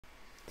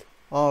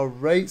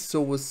Alright, so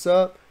what's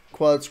up?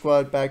 Quad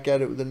Squad back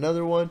at it with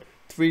another one.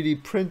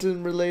 3D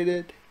printing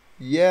related.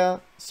 Yeah,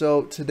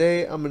 so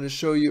today I'm going to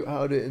show you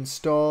how to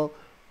install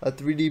a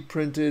 3D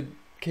printed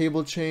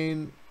cable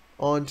chain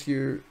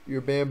onto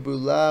your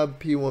Bambu Lab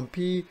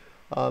P1P.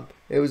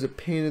 It was a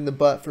pain in the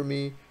butt for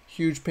me.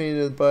 Huge pain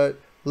in the butt.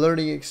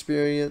 Learning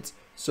experience.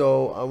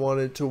 So I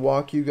wanted to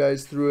walk you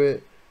guys through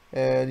it.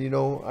 And, you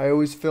know, I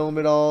always film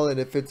it all. And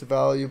if it's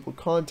valuable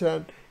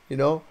content, you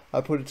know,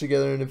 I put it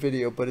together in a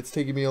video, but it's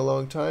taking me a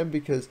long time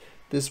because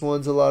this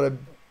one's a lot of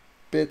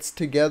bits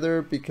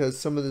together because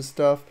some of the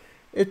stuff,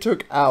 it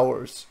took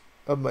hours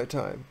of my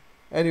time.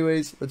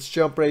 Anyways, let's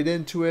jump right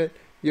into it.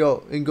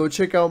 Yo, and go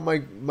check out my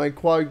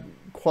Quad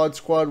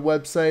Squad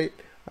website.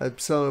 I'm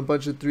selling a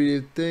bunch of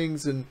 3D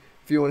things, and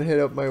if you want to hit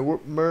up my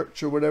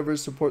merch or whatever,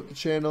 support the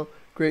channel.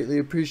 Greatly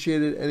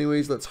appreciated.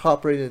 Anyways, let's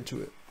hop right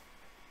into it.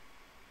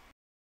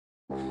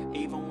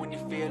 Even when you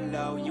feel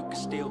low, you can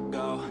still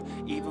go.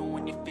 Even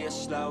when you feel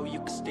slow, you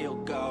can still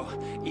go.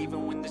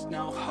 Even when there's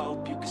no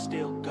hope, you can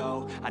still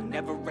go. I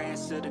never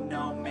answer to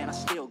no, man, I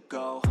still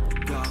go.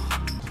 Go.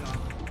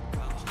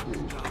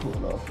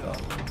 Pull off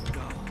that one.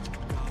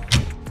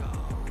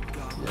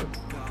 Yep.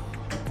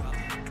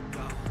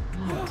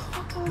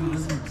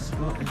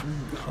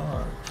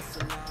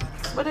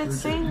 But it's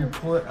saying you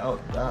pull it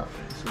out that way,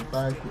 so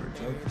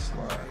backwards, out the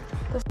slide.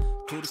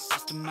 To the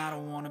system, I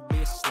don't wanna be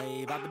a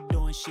slave. I've been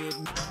doing shit.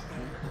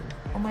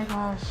 oh my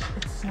gosh,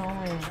 it's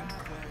snowing.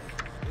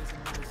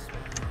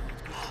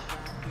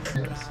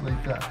 Yes,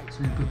 like that.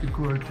 So you put the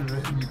cord to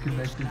it and you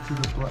connect it to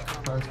the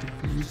plastic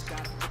piece.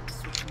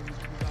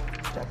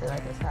 Drop it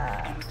like it's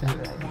hot. Drop it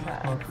like it's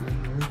hot. Pop it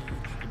in there.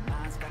 I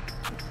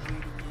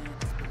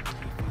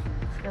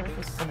feel like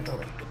it's gonna go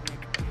like.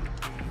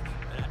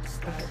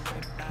 Okay.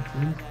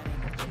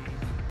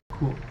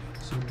 Cool.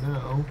 So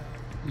now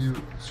you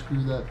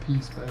screw that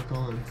piece back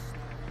on.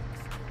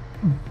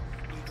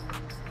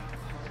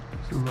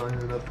 So line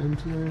it up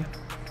into there.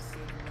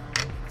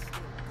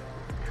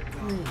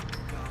 Wait,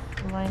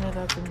 line it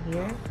up in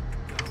here?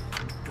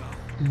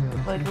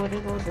 Yeah. Like, would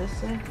it go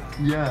this way?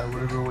 Yeah,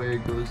 whatever way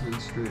it goes in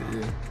straight,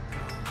 yeah.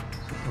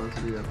 So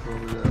possibly, yeah,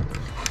 probably that way.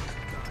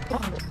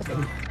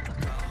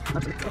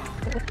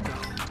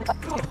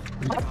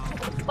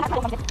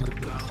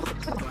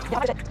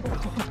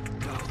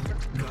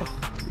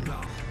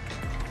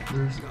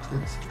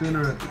 It's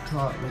thinner at the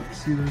top. Like,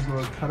 see there's a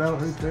little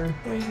cutout right there?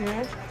 Right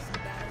here?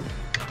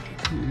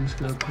 You just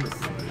gotta put it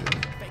right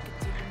there.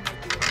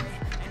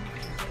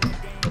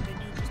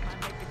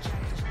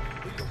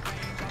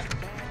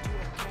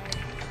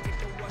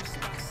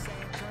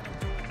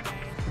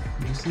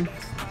 You see?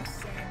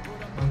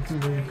 Okay,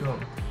 there you go.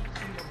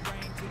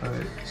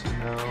 Alright, so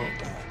now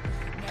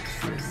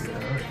straighten it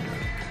out.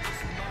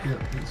 Yeah,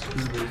 let's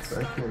screw those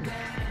back in.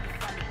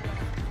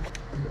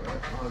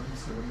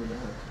 Obviously, I'm gonna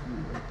have to do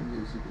like the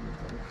music in the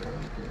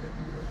background again.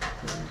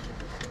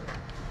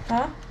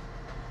 Huh?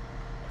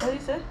 What did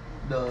you say?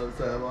 No,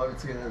 so I'm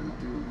obviously gonna have to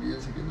do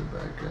music in the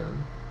background.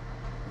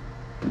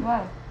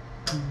 Why?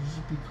 You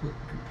just be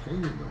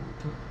complaining all the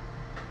time.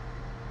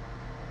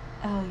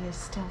 Oh, you're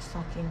still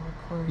fucking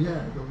recording.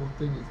 Yeah, the whole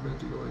thing is meant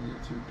to go on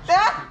YouTube to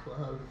show people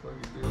how to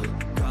fucking do it.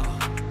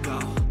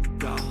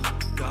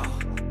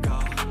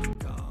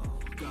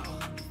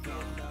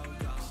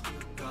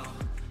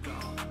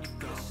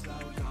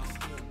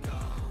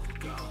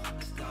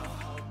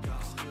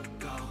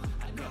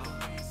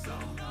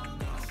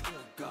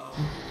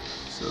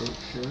 So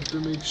you have to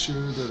make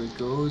sure that it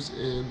goes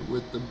in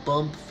with the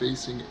bump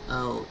facing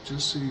out,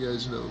 just so you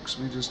guys know, because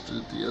we just did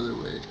it the other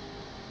way.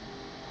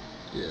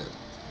 Yeah.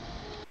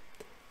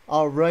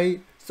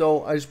 Alright,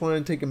 so I just want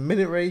to take a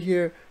minute right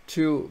here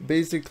to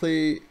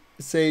basically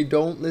say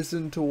don't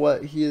listen to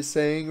what he is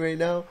saying right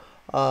now.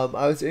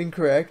 I was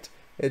incorrect.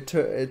 It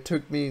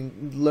took me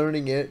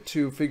learning it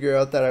to figure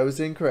out that I was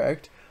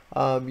incorrect.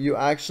 You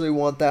actually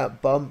want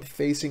that bump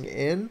facing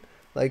in,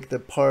 like the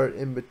part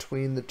in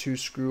between the two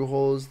screw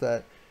holes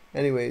that,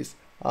 anyways,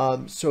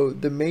 so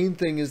the main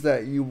thing is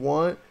that you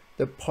want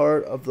the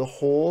part of the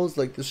holes,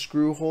 like the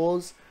screw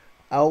holes,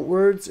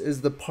 outwards is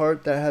the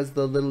part that has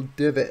the little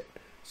divot,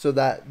 so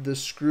that the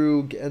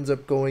screw ends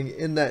up going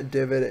in that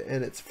divot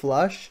and it's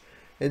flush,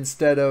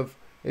 instead of,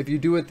 if you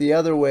do it the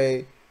other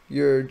way,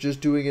 you're just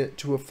doing it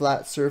to a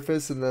flat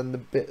surface and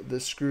then the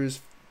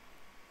screws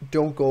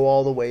don't go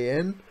all the way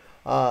in.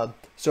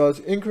 So it's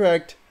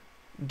incorrect.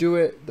 Do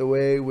it the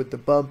way with the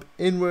bump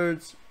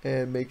inwards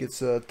and make it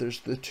so that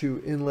there's the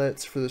two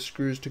inlets for the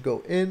screws to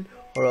go in,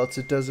 or else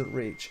it doesn't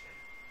reach.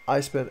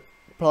 I spent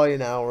probably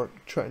an hour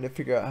trying to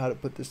figure out how to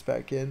put this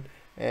back in,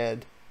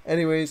 and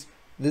anyways,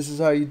 this is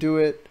how you do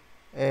it.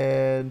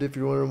 And if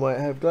you're wondering why I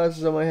have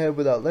glasses on my head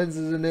without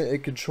lenses in it,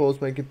 it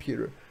controls my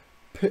computer.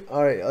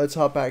 Alright, let's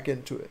hop back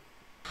into it.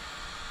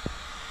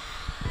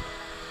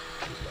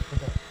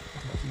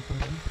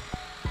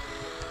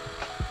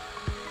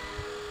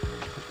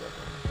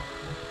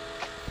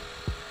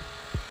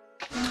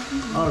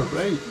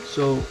 Alright,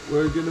 so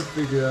we're going to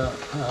figure out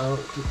how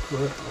to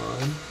put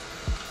on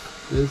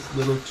this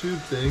little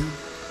tube thing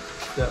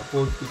that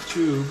holds the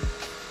tube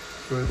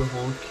for the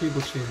whole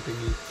cable chain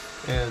thingy.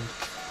 And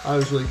I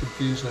was really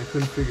confused and I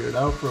couldn't figure it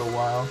out for a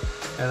while.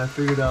 And I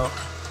figured out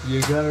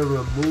you gotta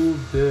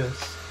remove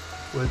this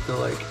with the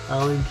like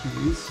Allen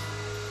keys,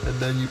 and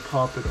then you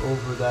pop it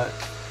over that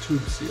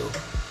tube seal.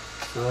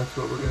 So that's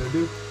what we're gonna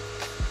do.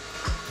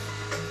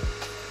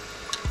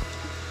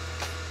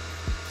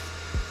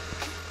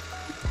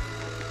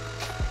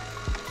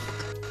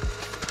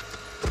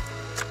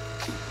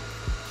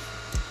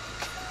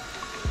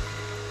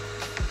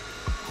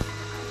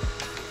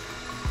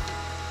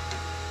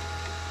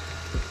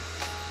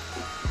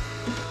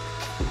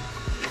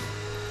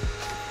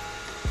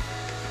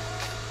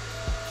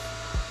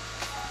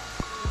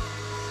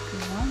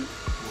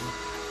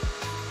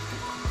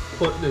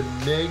 Putting a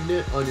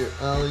magnet on your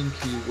Allen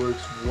key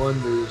works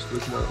wonders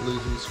with not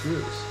losing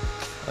screws.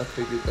 I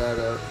figured that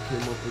out and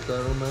came up with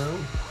that on my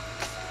own.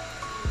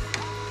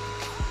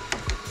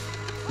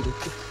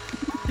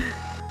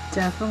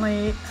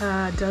 Definitely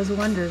does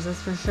wonders,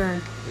 that's for sure.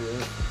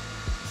 Yeah.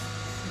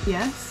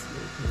 Yes.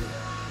 Okay.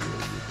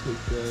 You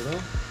take that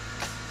off.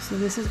 So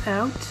this is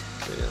out.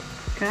 Yeah.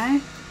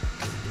 Okay.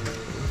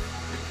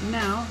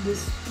 Now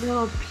this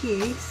little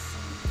piece.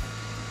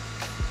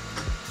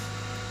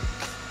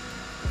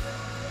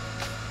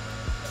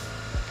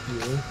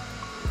 Yeah.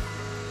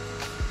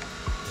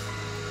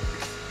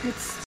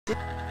 It's.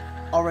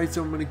 Alright,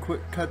 so I'm going to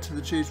cut to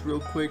the chase real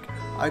quick.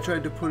 I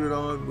tried to put it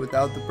on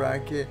without the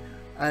bracket.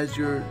 As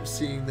you're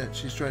seeing that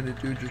she's trying to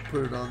do, just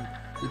put it on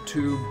the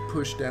tube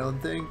push down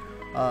thing.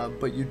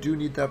 But you do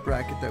need that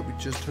bracket that we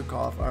just took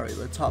off. Alright,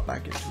 let's hop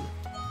back into it.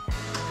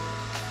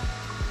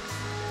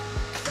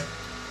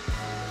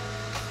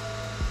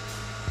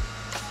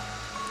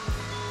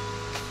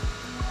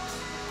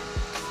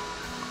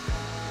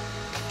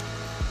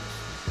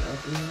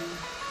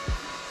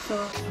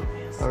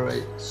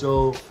 Alright,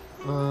 so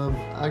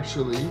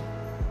actually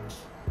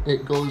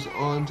it goes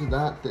onto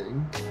that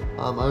thing.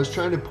 I was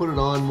trying to put it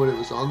on when it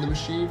was on the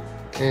machine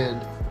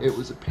and it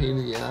was a pain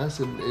in the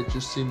ass and it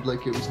just seemed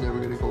like it was never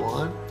going to go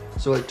on.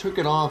 So I took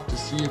it off to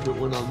see if it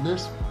went on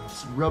this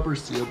rubber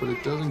seal, but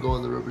it doesn't go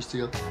on the rubber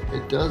seal.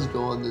 It does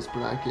go on this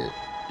bracket,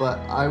 but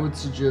I would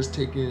suggest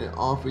taking it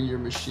off of your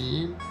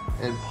machine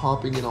and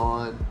popping it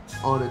on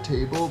a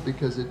table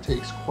because it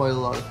takes quite a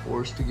lot of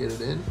force to get it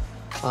in.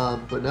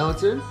 But now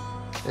it's in,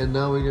 and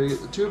now we gotta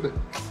get the tube in.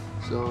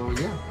 So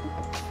yeah.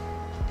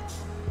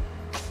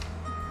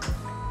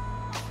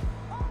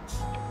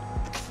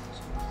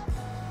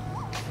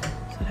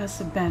 So it has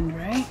to bend,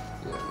 right?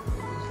 Yeah.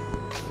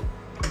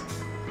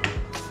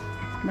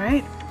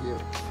 Right? Yeah.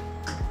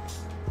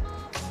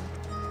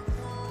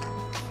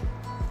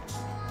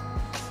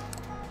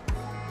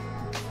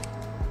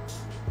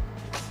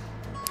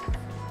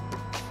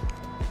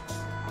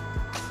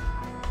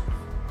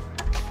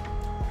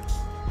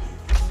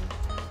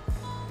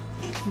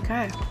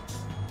 Okay.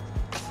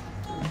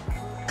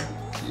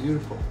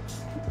 Beautiful.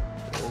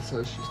 That's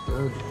how she's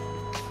done.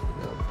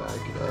 Now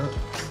back it up.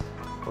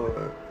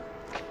 Or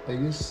I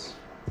guess.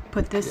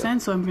 Put this in,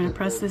 so I'm going to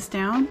press this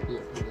down. Yeah,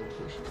 and then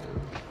push it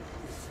down.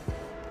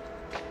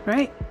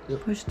 Right?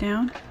 Yep. Push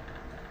down.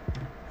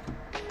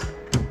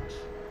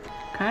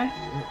 Okay.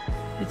 Yep.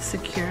 It's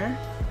secure.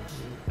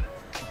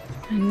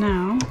 And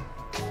now.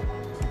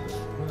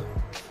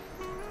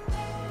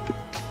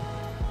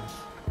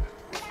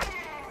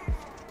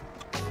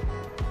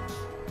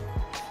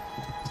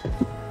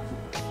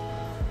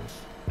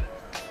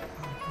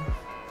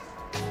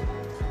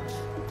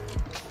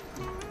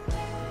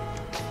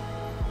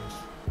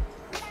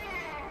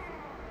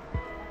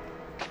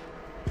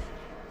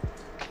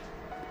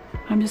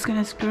 I'm just going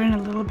to screw in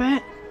a little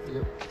bit.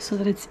 Yep. So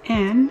that it's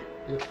in.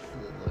 Yep.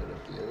 And then line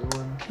up the other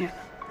one. Yeah.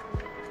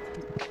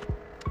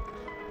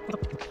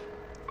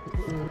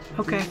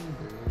 Okay.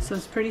 So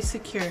it's pretty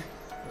secure.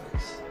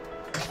 Nice.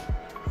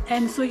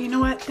 And so you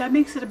know what? That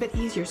makes it a bit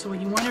easier. So when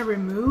you want to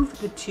remove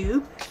the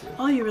tube,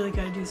 all you really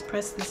got to do is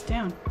press this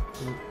down.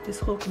 This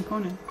whole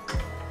component.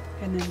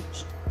 And then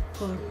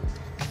pull it.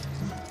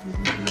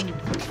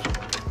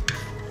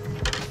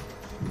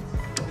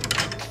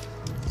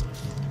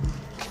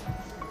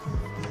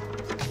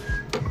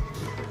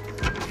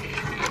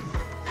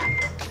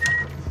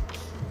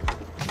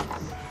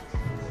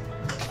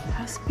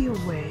 Be a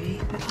way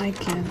that I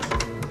can.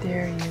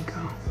 There you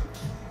go.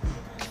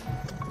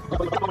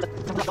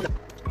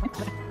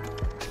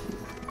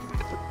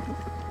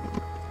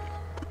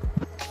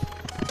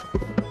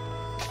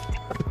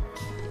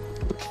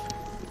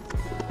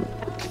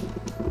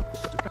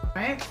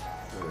 Right?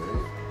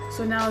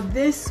 So now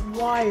this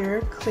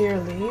wire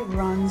clearly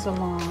runs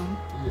along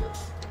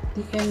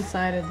the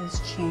inside of this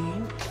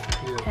chain,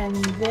 and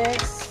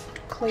this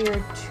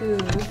clear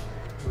tube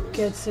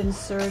gets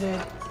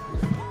inserted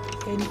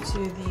into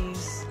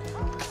these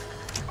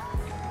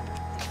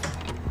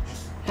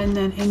and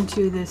then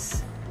into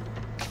this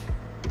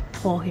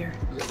hole here.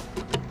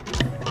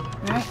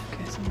 Right?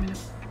 Okay, so I'm gonna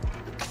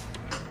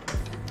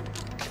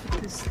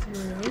put this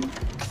through.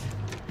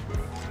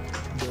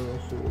 Not a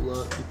whole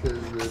lot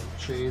because the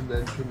chain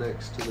then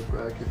connects to the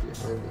bracket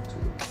behind the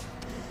tube.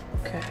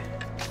 Okay.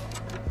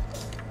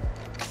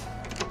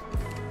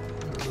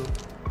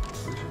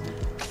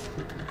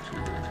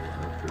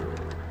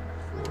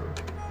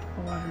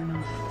 Oh, I don't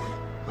know.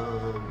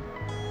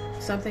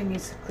 Something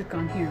needs to click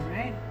on here,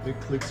 right? It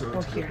clicks onto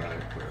the here.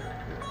 back part.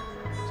 Yeah.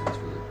 So it's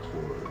really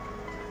cord.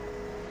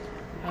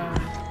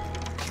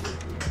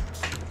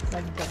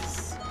 Like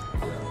this.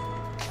 Yeah.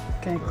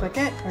 Can I click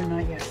it or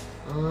not yet?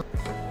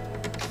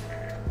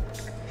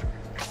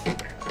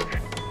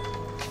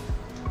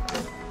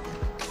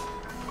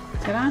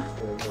 Ta-da? Yeah,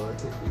 no, I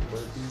think it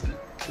might be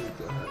good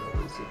to have a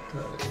zip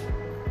tie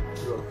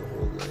throughout the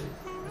whole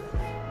length.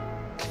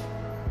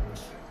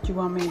 Do you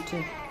want me to?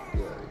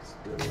 Yeah, it's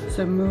good.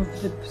 So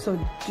so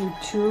do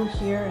 2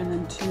 here and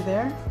then 2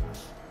 there?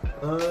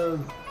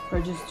 Or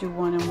just do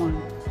 1 and 1?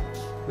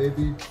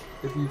 Maybe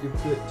if you can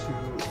fit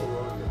 2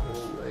 along the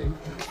whole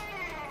length.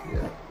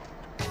 Yeah.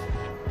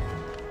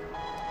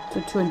 So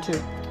 2 and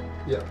 2.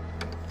 Yeah.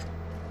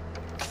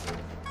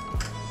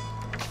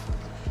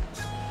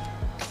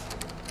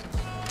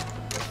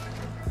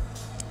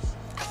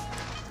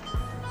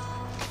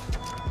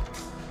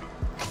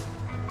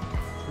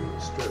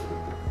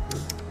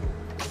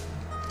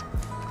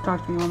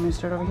 Talk to me. You want me to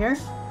start over here?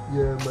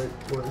 Yeah, I might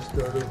want to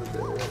start over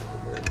there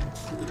and then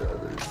do the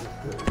other zip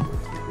tie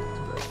once we get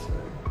to that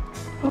side.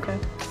 Okay.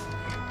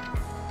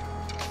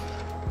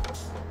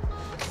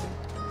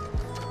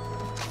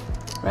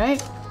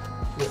 Right?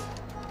 Yeah.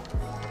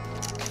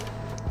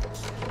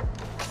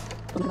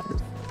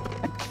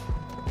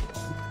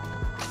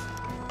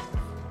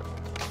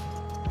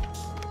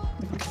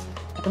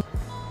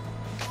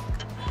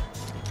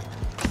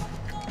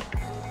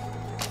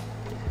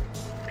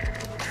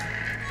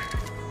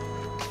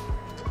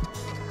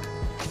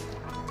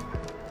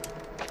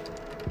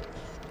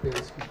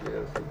 Yes, be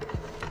careful.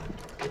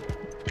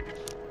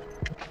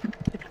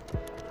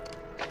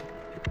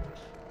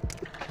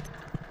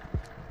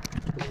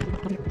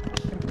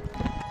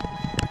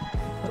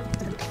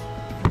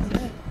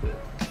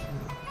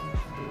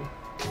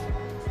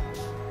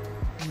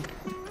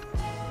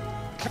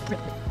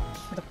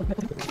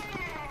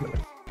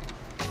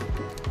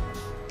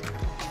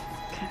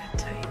 Kind of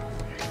tight.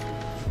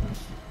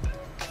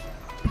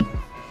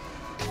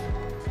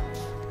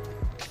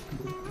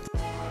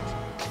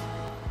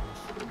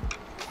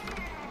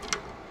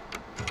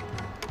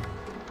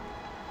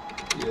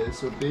 Yeah,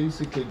 so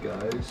basically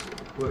guys,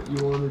 what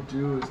you want to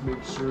do is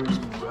make sure you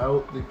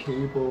route the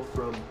cable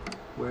from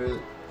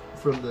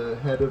the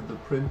head of the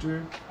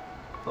printer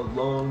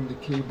along the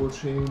cable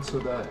chain so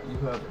that you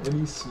have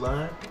any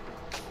slack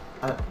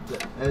at the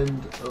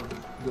end of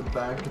the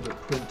back of the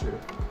printer.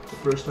 The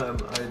first time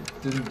I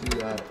didn't do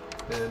that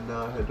and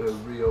now I had to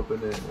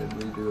reopen it and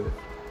redo it.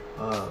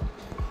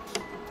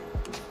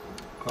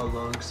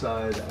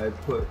 Alongside I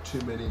put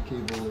too many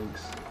cable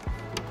links.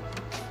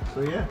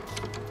 So yeah.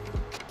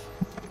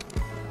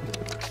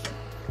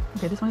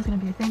 Okay, this one's going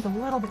to be, I think, a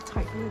little bit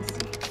tight. Let's see.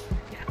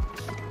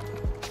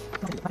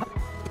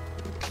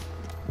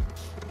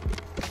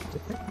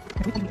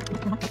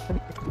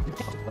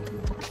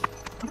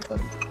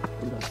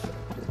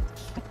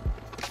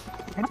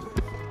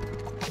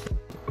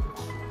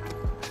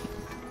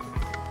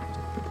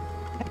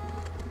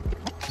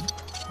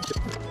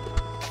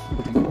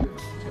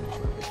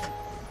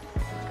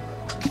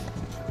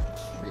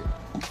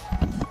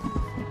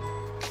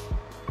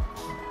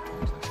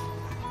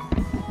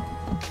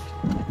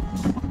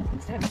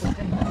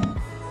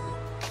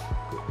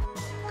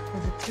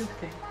 There's a tube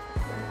thing.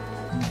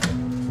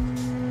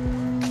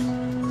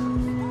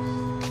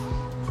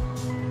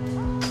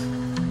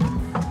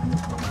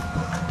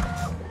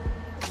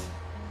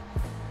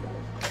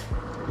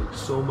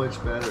 So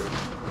much better.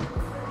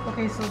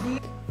 Okay, so these.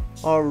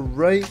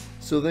 Alright,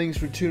 so thanks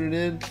for tuning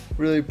in.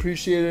 Really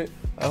appreciate it.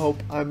 I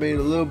hope I made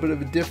a little bit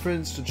of a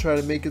difference to try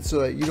to make it so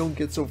that you don't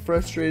get so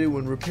frustrated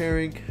when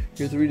repairing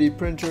your 3D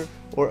printer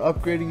or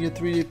upgrading your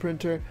 3D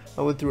printer.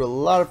 I went through a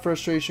lot of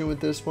frustration with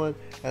this one,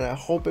 and I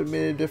hope it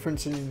made a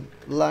difference in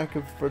lack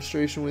of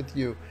frustration with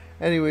you.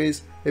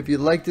 Anyways, if you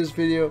like this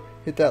video,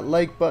 hit that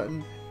like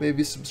button.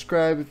 Maybe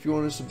subscribe if you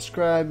want to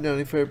subscribe.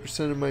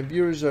 95% of my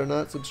viewers are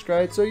not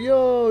subscribed, so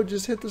yo,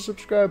 just hit the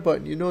subscribe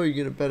button. You know you're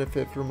going to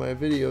benefit from my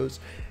videos.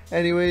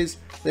 Anyways,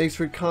 thanks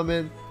for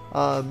coming.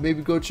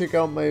 Maybe go check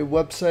out my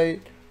website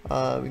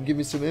and give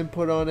me some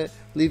input on it.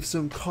 Leave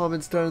some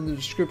comments down in the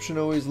description.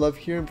 I always love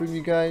hearing from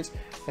you guys.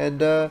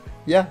 And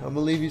yeah, I'm going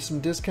to leave you some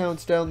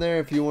discounts down there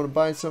if you want to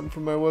buy something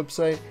from my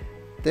website.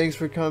 Thanks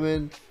for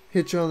coming.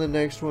 Hit you on the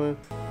next one.